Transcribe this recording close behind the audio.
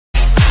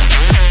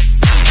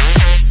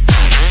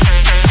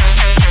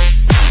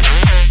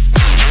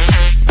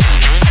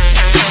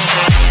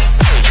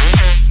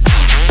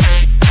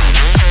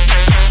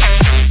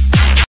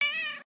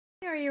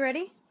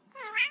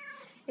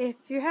If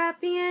you're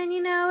happy and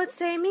you know it,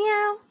 say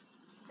meow.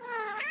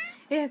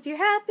 If you're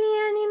happy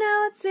and you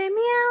know it, say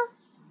meow.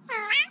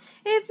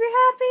 If you're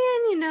happy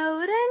and you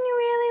know it and you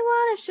really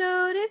want to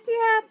show it, if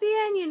you're happy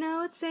and you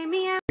know it, say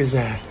meow. What is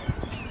that?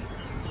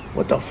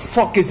 What the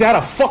fuck is that?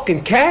 A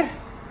fucking cat?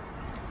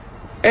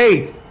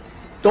 Hey,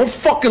 don't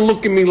fucking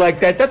look at me like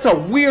that. That's a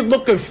weird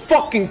looking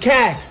fucking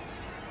cat.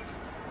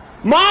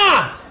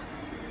 Ma!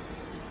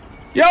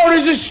 Yo,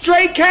 there's a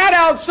stray cat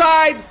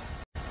outside.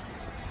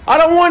 I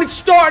don't want it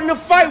starting a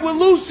fight with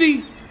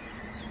Lucy.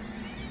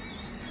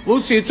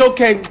 Lucy, it's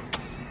okay.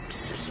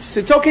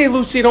 It's okay,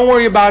 Lucy. Don't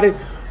worry about it.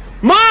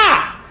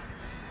 Ma!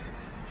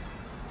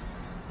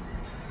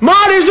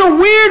 Ma, there's a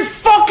weird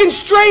fucking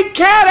stray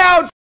cat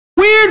outside.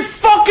 Weird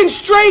fucking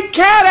stray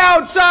cat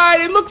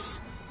outside. It looks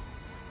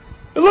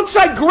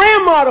like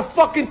grandma, the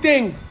fucking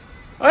thing.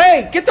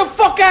 Hey, get the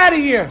fuck out of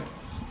here.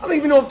 I don't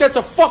even know if that's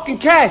a fucking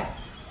cat.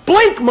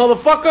 Blink,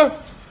 motherfucker.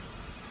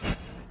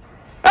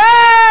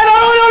 Hey,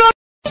 no.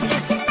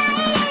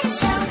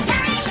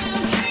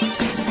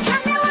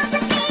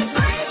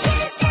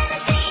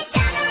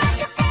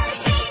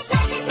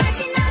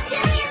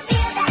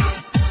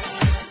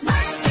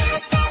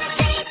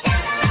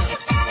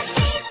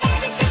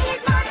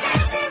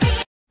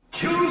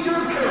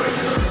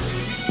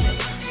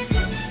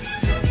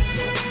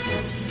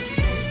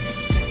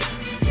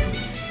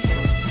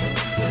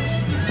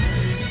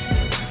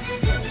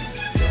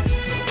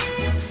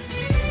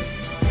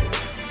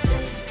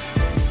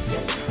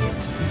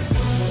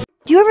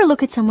 Do you ever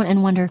look at someone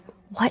and wonder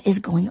what is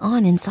going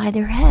on inside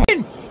their head?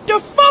 The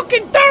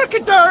fucking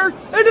darkator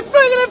and the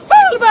friggin'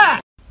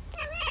 fullback!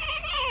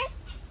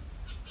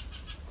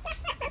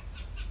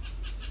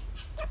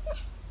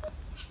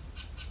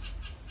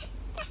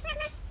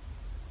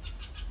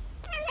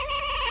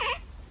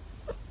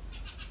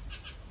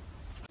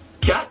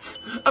 Cat,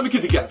 I'm a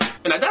kitty cat,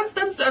 and I dance,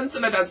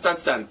 and I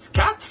dance.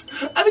 Cat,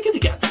 I'm a kitty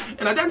cat,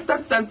 and I dance,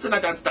 and I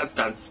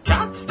dance.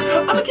 Cat,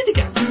 I'm a kitty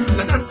cat,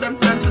 and I dance, and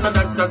I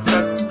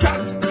dance.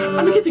 Cat,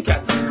 I'm a kitty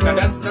cat, and I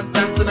dance, and I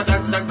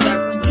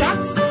dance.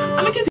 Cat,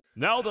 I'm a kitty.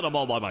 Now that I'm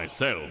all by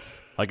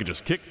myself, I can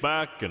just kick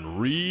back and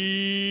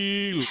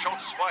reel.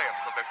 Shots fired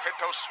for the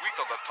penthouse suite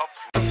on the top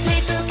floor.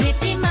 Little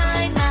kitty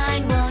mine,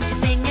 won't you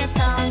sing a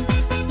song?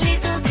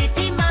 Little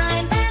kitty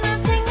mine, and I'll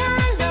sing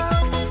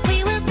along. We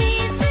will be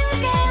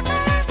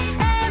together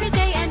every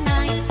day and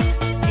night.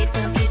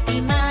 Little kitty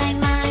mine,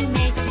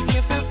 makes me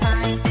feel so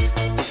fine.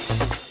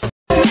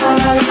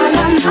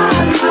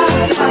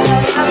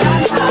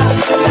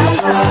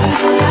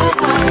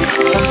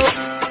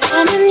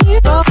 I'm a new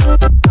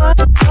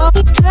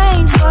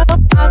strange world.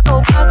 I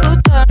hope I could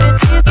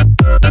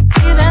turn it,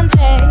 give and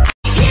take.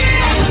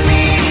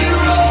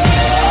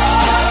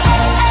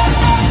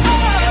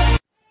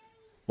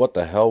 What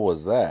the hell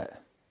was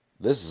that?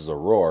 This is a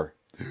roar.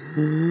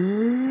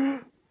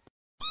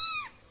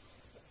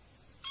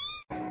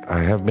 I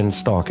have been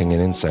stalking an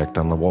insect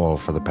on the wall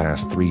for the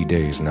past 3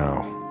 days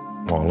now.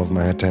 All of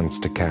my attempts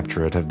to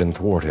capture it have been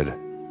thwarted.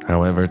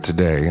 However,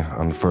 today,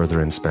 on further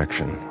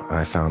inspection,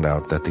 I found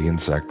out that the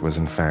insect was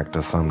in fact a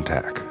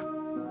thumbtack.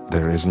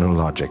 There is no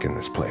logic in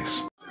this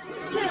place.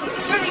 2,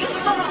 3,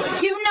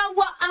 4, you know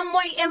what I'm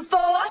waiting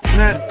for.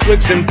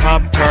 Netflix and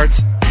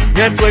Pop-Tarts.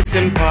 Netflix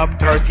and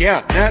Pop-Tarts.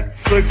 Yeah,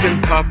 Netflix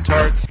and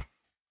Pop-Tarts.